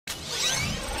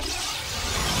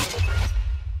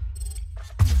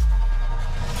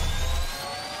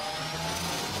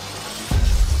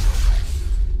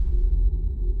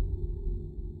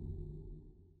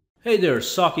Hey there,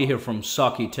 Saki here from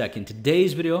Sakitech. In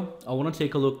today's video, I want to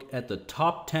take a look at the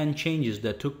top 10 changes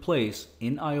that took place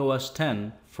in iOS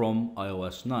 10 from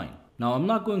iOS 9. Now, I'm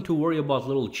not going to worry about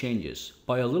little changes.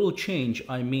 By a little change,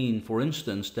 I mean, for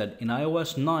instance, that in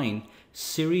iOS 9,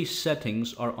 Siri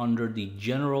settings are under the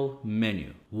General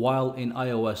menu, while in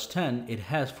iOS 10, it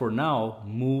has for now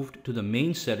moved to the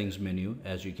main settings menu,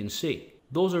 as you can see.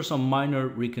 Those are some minor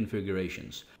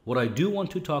reconfigurations. What I do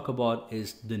want to talk about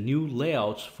is the new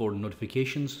layouts for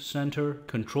Notifications Center,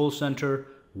 Control Center,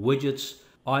 widgets,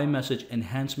 iMessage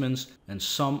enhancements, and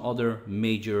some other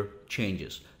major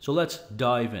changes. So let's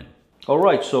dive in.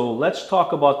 Alright, so let's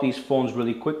talk about these phones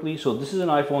really quickly. So this is an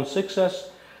iPhone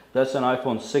 6s, that's an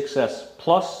iPhone 6s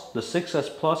Plus. The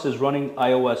 6s Plus is running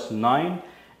iOS 9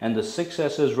 and the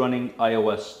 6s is running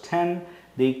iOS 10.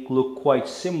 They look quite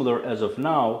similar as of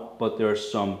now, but there are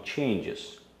some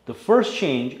changes. The first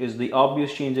change is the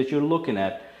obvious change that you're looking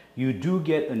at. You do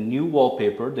get a new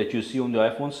wallpaper that you see on the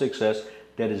iPhone 6s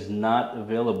that is not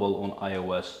available on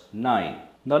iOS 9.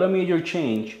 Not a major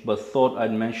change, but thought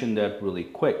I'd mention that really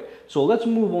quick. So let's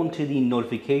move on to the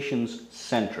Notifications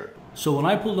Center. So when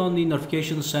I pulled on the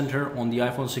Notifications Center on the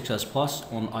iPhone 6s Plus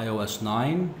on iOS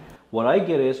 9, what I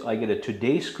get is I get a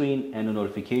Today screen and a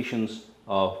Notifications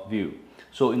view.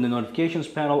 So in the notifications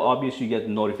panel, obviously you get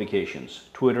notifications,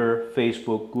 Twitter,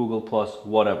 Facebook, Google+,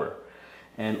 whatever.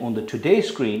 And on the Today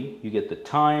screen, you get the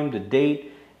time, the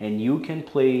date, and you can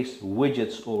place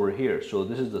widgets over here. So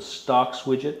this is the Stocks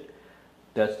widget,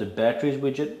 that's the Batteries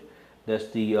widget, that's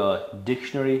the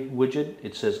Dictionary widget.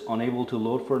 It says unable to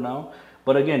load for now.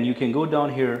 But again, you can go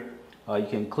down here, you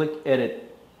can click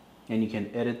Edit, and you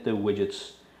can edit the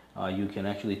widgets. You can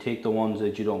actually take the ones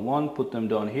that you don't want, put them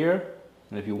down here.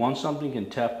 And if you want something, you can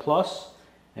tap plus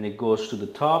and it goes to the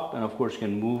top, and of course you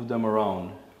can move them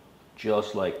around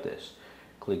just like this.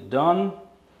 Click done,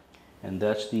 and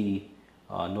that's the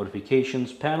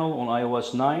notifications panel on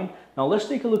iOS 9. Now let's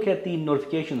take a look at the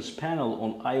notifications panel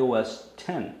on iOS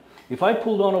 10. If I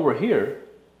pull down over here,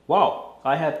 wow,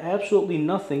 I have absolutely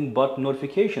nothing but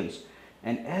notifications.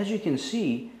 And as you can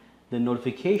see, the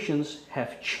notifications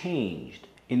have changed.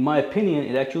 In my opinion,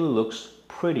 it actually looks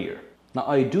prettier. Now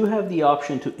I do have the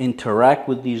option to interact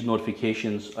with these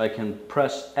notifications. I can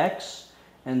press X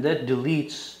and that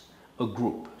deletes a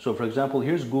group. So for example,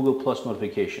 here's Google Plus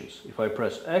notifications. If I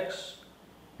press X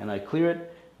and I clear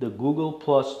it, the Google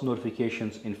Plus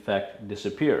notifications in fact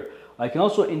disappear. I can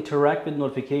also interact with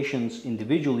notifications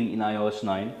individually in iOS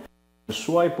 9.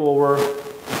 Swipe over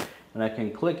and I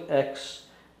can click X.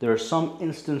 There are some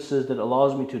instances that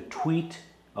allows me to tweet,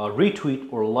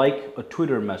 retweet or like a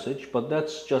Twitter message, but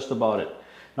that's just about it.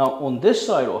 Now on this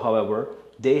side, however,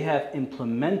 they have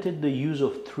implemented the use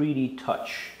of 3D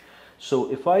touch. So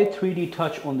if I 3D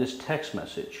touch on this text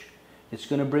message, it's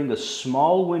going to bring a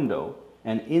small window,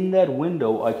 and in that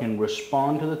window I can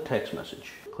respond to the text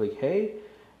message. Click hey,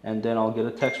 and then I'll get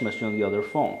a text message on the other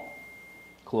phone.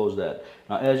 Close that.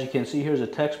 Now as you can see, here's a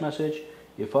text message.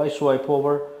 If I swipe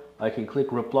over, I can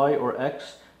click reply or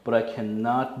X, but I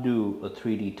cannot do a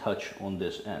 3D touch on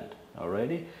this end.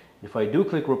 Alrighty. If I do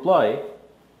click reply,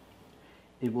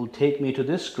 it will take me to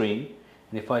this screen,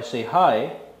 and if I say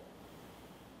hi,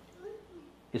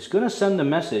 it's going to send the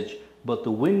message, but the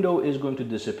window is going to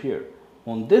disappear.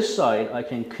 On this side, I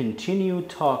can continue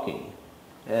talking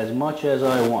as much as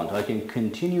I want. I can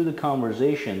continue the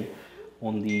conversation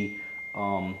on the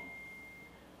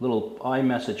little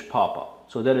iMessage pop-up.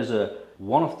 So that is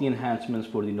one of the enhancements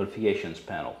for the notifications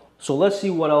panel. So let's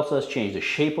see what else has changed. The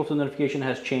shape of the notification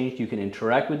has changed. You can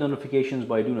interact with notifications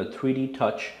by doing a 3D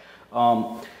touch.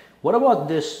 What about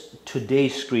this Today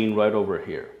screen right over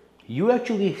here? You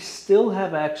actually still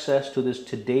have access to this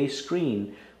Today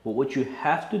screen, but what you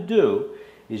have to do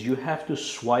is you have to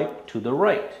swipe to the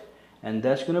right, and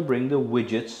that's going to bring the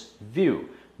widgets view,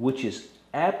 which is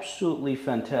absolutely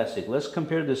fantastic. Let's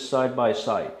compare this side by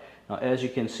side. Now as you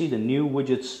can see, the new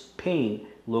widgets pane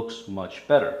looks much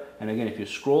better. And again, if you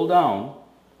scroll down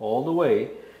all the way,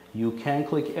 you can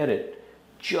click edit,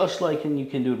 just like you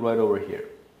can do it right over here.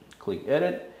 Click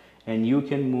edit, and you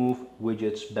can move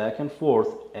widgets back and forth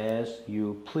as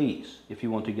you please. If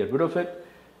you want to get rid of it,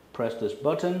 press this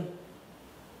button,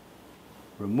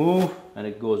 remove, and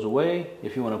it goes away.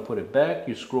 If you want to put it back,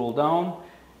 you scroll down,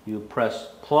 you press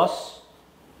plus,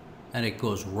 and it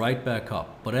goes right back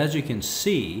up. But as you can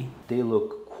see, they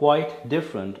look quite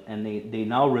different, and they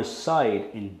now reside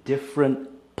in different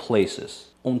places.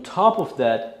 On top of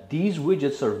that, these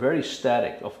widgets are very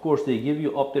static. Of course, they give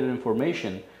you updated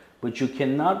information, but you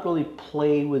cannot really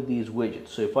play with these widgets.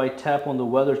 So if I tap on the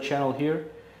weather channel here,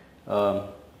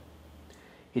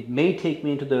 It may take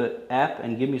me into the app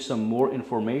and give me some more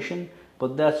information,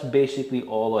 but that's basically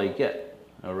all I get.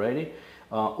 Alrighty.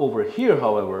 Over here,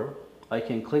 however, I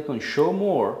can click on show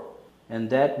more, and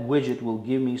that widget will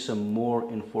give me some more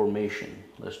information.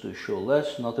 Let's do show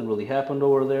less. Nothing really happened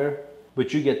over there,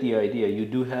 but you get the idea. You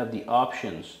do have the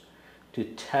options to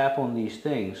tap on these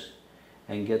things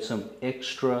and get some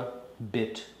extra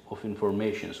bit of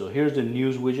information. So here's the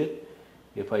news widget.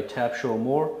 If I tap show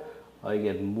more, I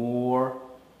get more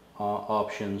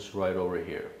options right over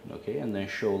here. Okay, and then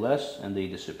show less, and they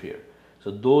disappear. So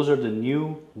those are the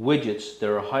new widgets that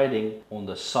are hiding on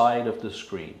the side of the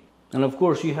screen. And of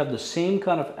course, you have the same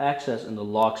kind of access in the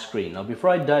lock screen. Now, before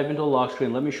I dive into the lock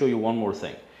screen, let me show you one more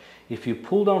thing. If you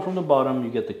pull down from the bottom, you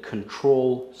get the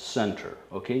control center.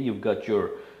 Okay, you've got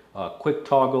your quick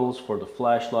toggles for the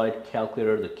flashlight,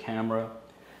 calculator, the camera.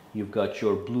 You've got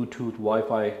your Bluetooth,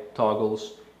 Wi-Fi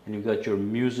toggles, and you've got your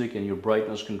music and your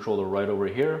brightness controller right over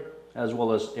here, as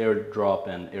well as AirDrop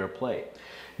and AirPlay.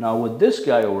 Now with this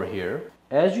guy over here,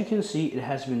 as you can see, it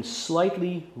has been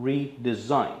slightly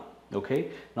redesigned.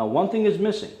 Okay, now one thing is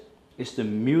missing. It's the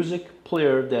music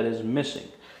player that is missing.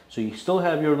 So you still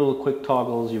have your little quick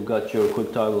toggles. You've got your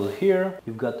quick toggles here.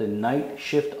 You've got the night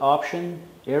shift option,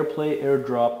 AirPlay,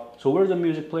 AirDrop. So where's the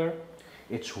music player?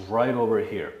 It's right over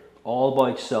here, all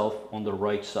by itself on the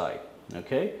right side.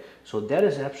 Okay, so that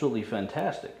is absolutely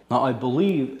fantastic. Now I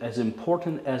believe, as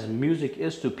important as music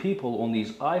is to people on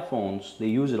these iPhones, they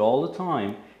use it all the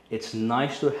time, it's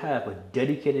nice to have a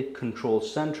dedicated control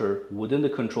center within the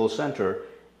control center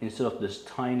instead of this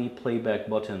tiny playback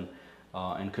button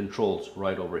and controls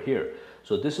right over here.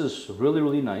 So this is really,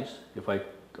 really nice. If I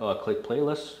click play,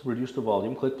 let's reduce the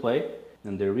volume, click play,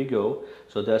 and there we go.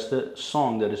 So that's the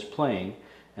song that is playing.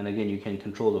 And again, you can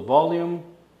control the volume,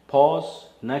 pause,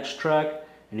 next track,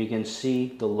 and you can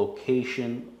see the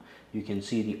location, you can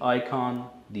see the icon,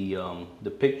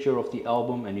 the picture of the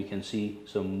album, and you can see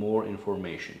some more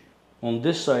information. On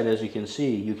this side, as you can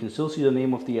still see the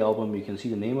name of the album, you can see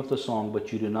the name of the song,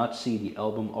 but you do not see the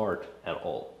album art at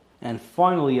all. And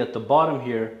finally, at the bottom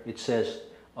here, it says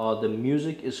the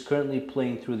music is currently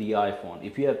playing through the iPhone.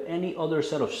 If you have any other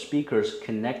set of speakers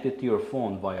connected to your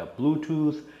phone via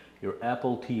Bluetooth, your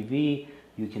Apple TV,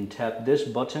 you can tap this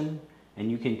button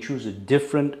and you can choose a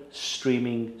different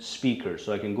streaming speaker.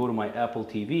 So I can go to my Apple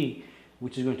TV,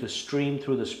 which is going to stream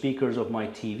through the speakers of my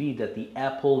TV that the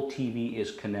Apple TV is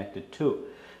connected to.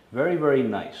 Very, very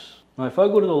nice. Now if I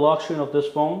go to the lock screen of this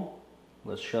phone,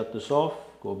 let's shut this off,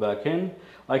 go back in.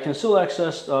 I can still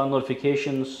access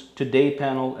notifications, today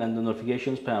panel and the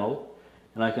notifications panel.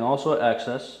 And I can also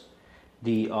access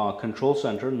the control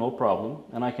center, no problem.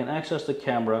 And I can access the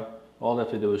camera. All I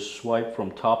have to do is swipe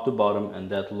from top to bottom and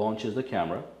that launches the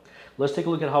camera. Let's take a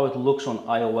look at how it looks on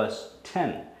iOS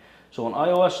 10. So on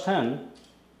iOS 10,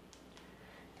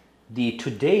 the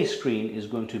today screen is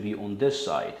going to be on this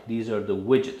side. These are the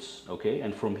widgets, okay?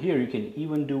 And from here you can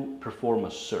even perform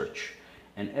a search.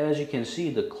 And as you can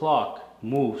see, the clock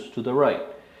moves to the right.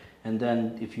 And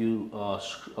then if you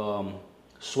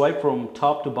swipe from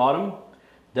top to bottom,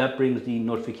 that brings the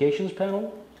notifications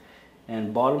panel.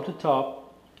 And bottom to top,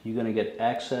 you're going to get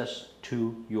access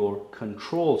to your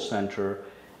control center.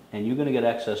 And you're going to get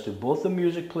access to both the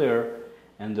music player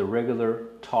and the regular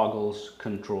toggles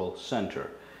control center.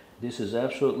 This is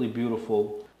absolutely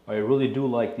beautiful. I really do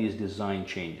like these design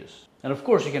changes. And of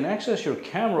course, you can access your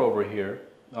camera over here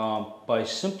by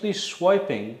simply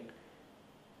swiping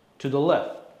to the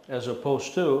left as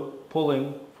opposed to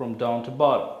pulling from down to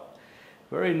bottom.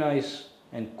 Very nice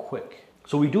and quick.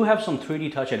 So we do have some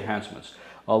 3D touch enhancements.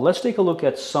 Let's take a look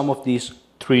at some of these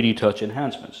 3D touch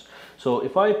enhancements. So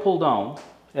if I pull down,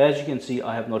 as you can see,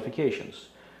 I have notifications.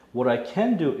 What I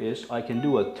can do is I can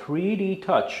do a 3D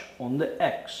touch on the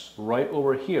X right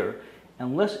over here,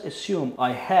 and let's assume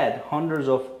I had hundreds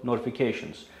of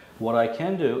notifications. What I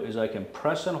can do is I can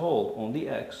press and hold on the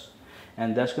X,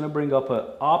 and that's going to bring up an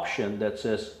option that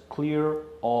says clear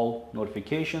all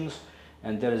notifications,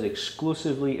 and that is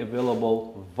exclusively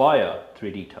available via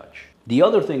 3D touch. The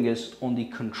other thing is on the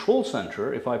control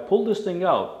center, if I pull this thing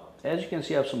out, as you can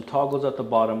see I have some toggles at the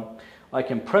bottom. I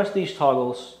can press these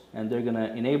toggles and they're going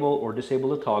to enable or disable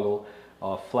the toggle.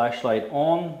 Flashlight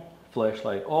on,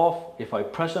 flashlight off. If I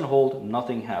press and hold,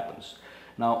 nothing happens.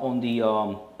 Now on the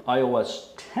iOS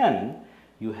 10,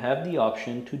 you have the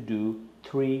option to do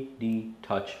 3D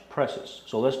touch presses.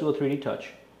 So let's do a 3D touch.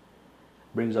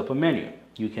 Brings up a menu.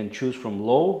 You can choose from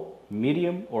low,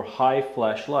 medium, or high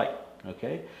flashlight.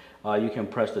 Okay. You can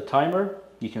press the timer.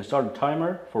 You can start a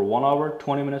timer for 1 hour,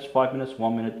 20 minutes, 5 minutes,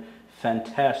 1 minute.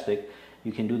 Fantastic.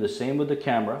 You can do the same with the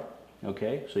camera.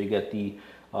 Okay, so you get the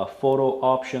photo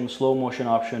option, slow motion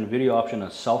option, video option,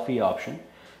 and selfie option.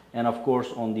 And of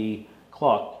course on the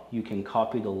clock you can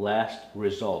copy the last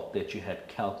result that you had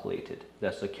calculated.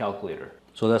 That's the calculator.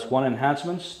 So that's one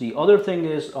enhancement. The other thing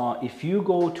is if you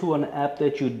go to an app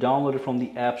that you downloaded from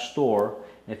the App Store,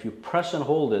 if you press and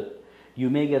hold it, you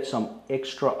may get some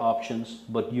extra options,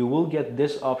 but you will get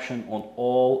this option on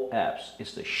all apps.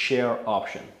 It's the share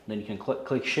option. Then you can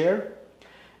click share,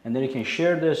 and then you can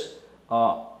share this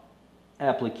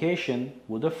application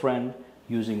with a friend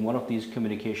using one of these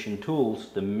communication tools,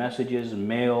 the messages,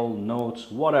 mail,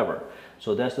 notes, whatever.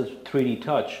 So that's the 3D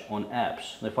touch on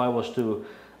apps. If I was to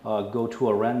go to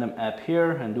a random app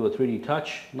here and do a 3D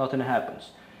touch, nothing happens.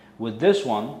 With this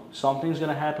one, something's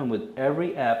going to happen with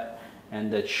every app,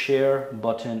 and that share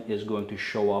button is going to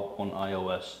show up on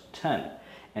iOS 10.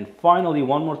 And finally,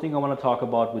 one more thing I want to talk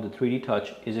about with the 3D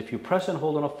touch is if you press and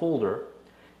hold on a folder,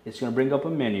 it's going to bring up a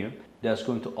menu that's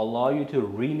going to allow you to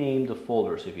rename the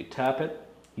folders. If you tap it,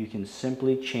 you can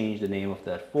simply change the name of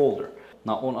that folder.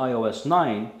 Now on iOS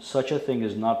 9, such a thing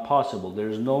is not possible. There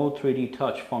is no 3D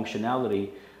touch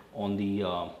functionality on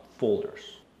the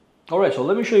folders. Alright, so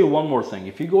let me show you one more thing.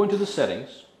 If you go into the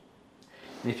settings,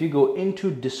 if you go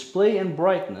into display and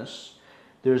brightness,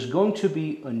 there's going to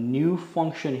be a new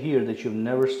function here that you've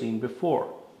never seen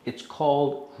before. It's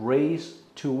called raise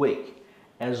to wake.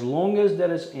 As long as that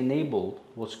is enabled,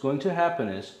 what's going to happen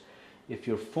is if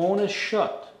your phone is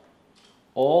shut,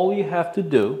 all you have to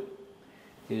do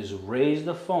is raise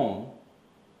the phone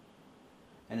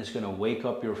and it's going to wake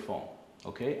up your phone.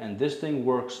 Okay, and this thing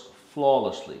works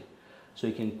flawlessly. So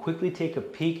you can quickly take a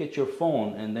peek at your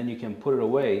phone and then you can put it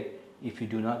away if you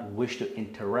do not wish to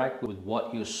interact with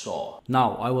what you saw.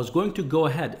 Now, I was going to go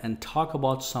ahead and talk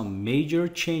about some major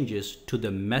changes to the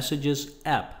Messages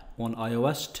app on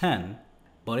iOS 10,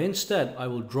 but instead I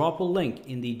will drop a link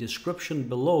in the description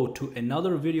below to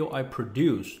another video I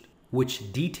produced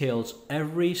which details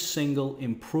every single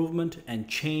improvement and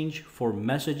change for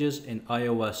Messages in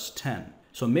iOS 10.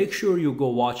 So make sure you go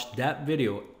watch that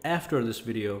video after this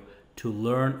video to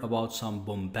learn about some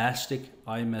bombastic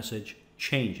iMessage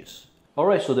changes.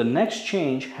 Alright, so the next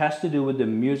change has to do with the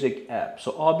Music app.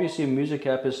 So obviously Music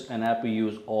app is an app we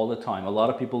use all the time. A lot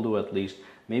of people do, at least.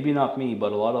 Maybe not me,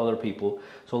 but a lot of other people.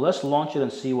 So let's launch it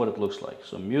and see what it looks like.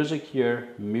 So Music here,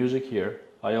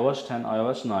 iOS 10,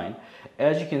 iOS 9.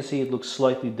 As you can see, it looks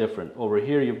slightly different. Over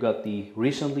here you've got the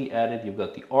recently added, you've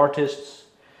got the artists.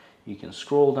 You can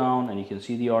scroll down and you can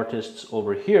see the artists.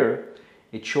 Over here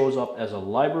it shows up as a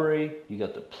library. You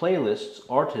got the playlists,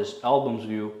 artists, albums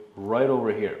view right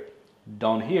over here.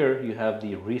 Down here you have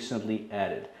the recently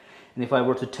added. And if I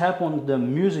were to tap on the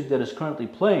music that is currently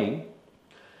playing,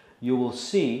 you will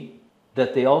see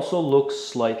that they also look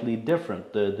slightly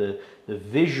different. The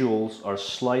visuals are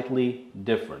slightly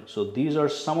different. So these are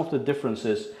some of the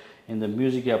differences in the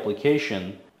Music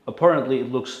application. Apparently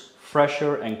it looks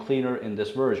fresher and cleaner in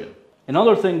this version.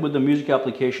 Another thing with the Music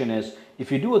application is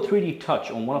if you do a 3D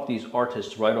touch on one of these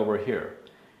artists right over here,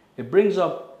 it brings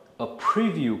up a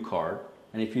preview card,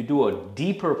 and if you do a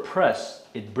deeper press,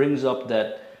 it brings up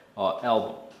that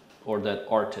album or that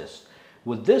artist.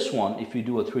 With this one, if you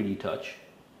do a 3D touch,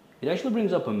 it actually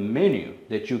brings up a menu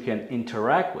that you can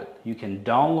interact with. You can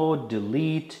download,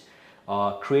 delete,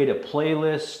 create a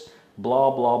playlist,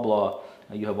 blah, blah, blah.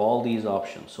 You have all these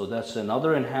options. So that's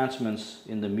another enhancements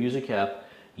in the Music app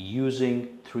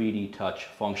using 3D touch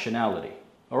functionality.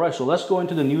 Alright, so let's go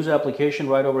into the News application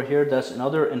right over here. That's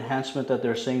another enhancement that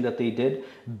they're saying that they did.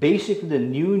 Basically, the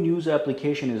new News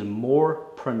application is more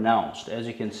pronounced. As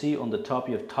you can see on the top,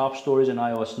 you have top stories in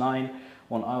iOS 9.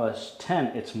 On iOS 10,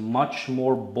 it's much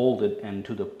more bolded and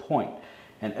to the point.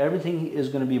 And everything is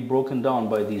going to be broken down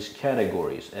by these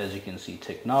categories. As you can see,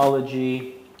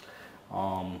 technology,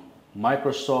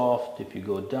 Microsoft, if you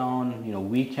go down,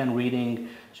 weekend reading.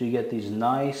 So you get these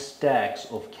nice stacks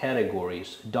of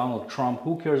categories. Donald Trump,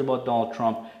 who cares about Donald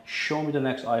Trump? Show me the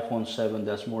next iPhone 7,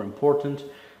 that's more important.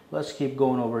 Let's keep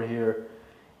going over here.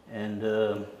 And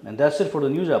that's it for the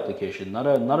News application. Not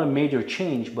a major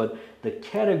change, but the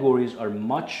categories are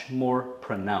much more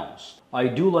pronounced. I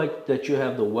do like that you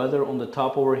have the weather on the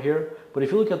top over here, but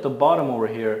if you look at the bottom over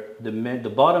here, the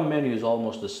bottom menu is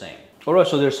almost the same. Alright,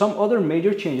 so there's some other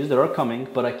major changes that are coming,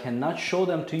 but I cannot show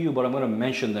them to you, but I'm going to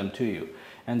mention them to you.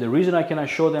 And the reason I cannot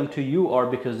show them to you are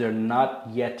because they're not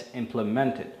yet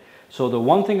implemented. So the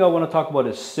one thing I want to talk about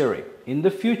is Siri. In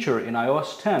the future, in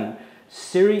iOS 10,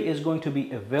 Siri is going to be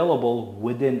available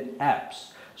within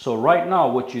apps. So right now,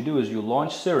 what you do is you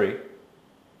launch Siri.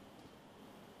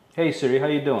 Hey Siri, how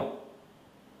you doing?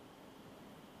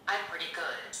 I'm pretty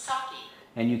good, Saki.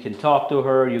 And you can talk to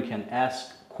her, you can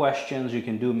ask questions, you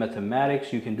can do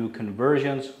mathematics, you can do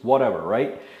conversions, whatever,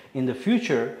 right? In the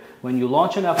future, when you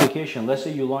launch an application, let's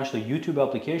say you launch the YouTube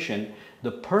application,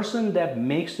 the person that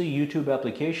makes the YouTube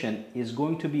application is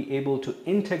going to be able to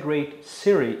integrate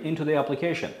Siri into the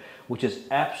application, which is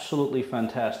absolutely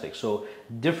fantastic. So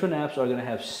different apps are going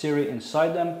to have Siri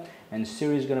inside them, and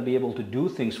Siri is going to be able to do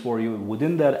things for you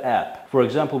within that app. For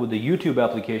example, with the YouTube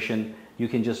application, you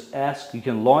can just ask, you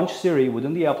can launch Siri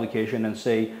within the application and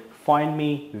say, find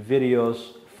me videos,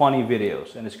 funny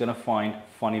videos, and it's going to find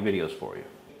funny videos for you.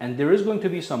 And there is going to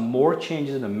be some more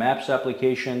changes in the Maps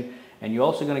application, and you're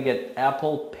also going to get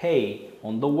Apple Pay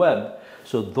on the web.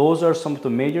 So those are some of the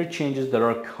major changes that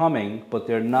are coming, but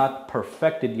they're not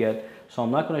perfected yet. So I'm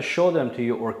not going to show them to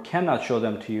you, or cannot show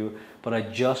them to you, but I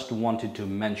just wanted to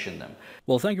mention them.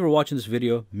 Well, thank you for watching this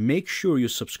video. Make sure you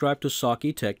subscribe to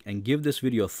sakitech and give this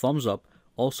video a thumbs up.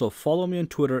 Also, follow me on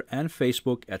Twitter and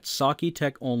Facebook at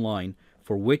sakitech online,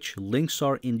 for which links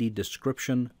are in the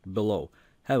description below.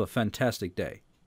 Have a fantastic day.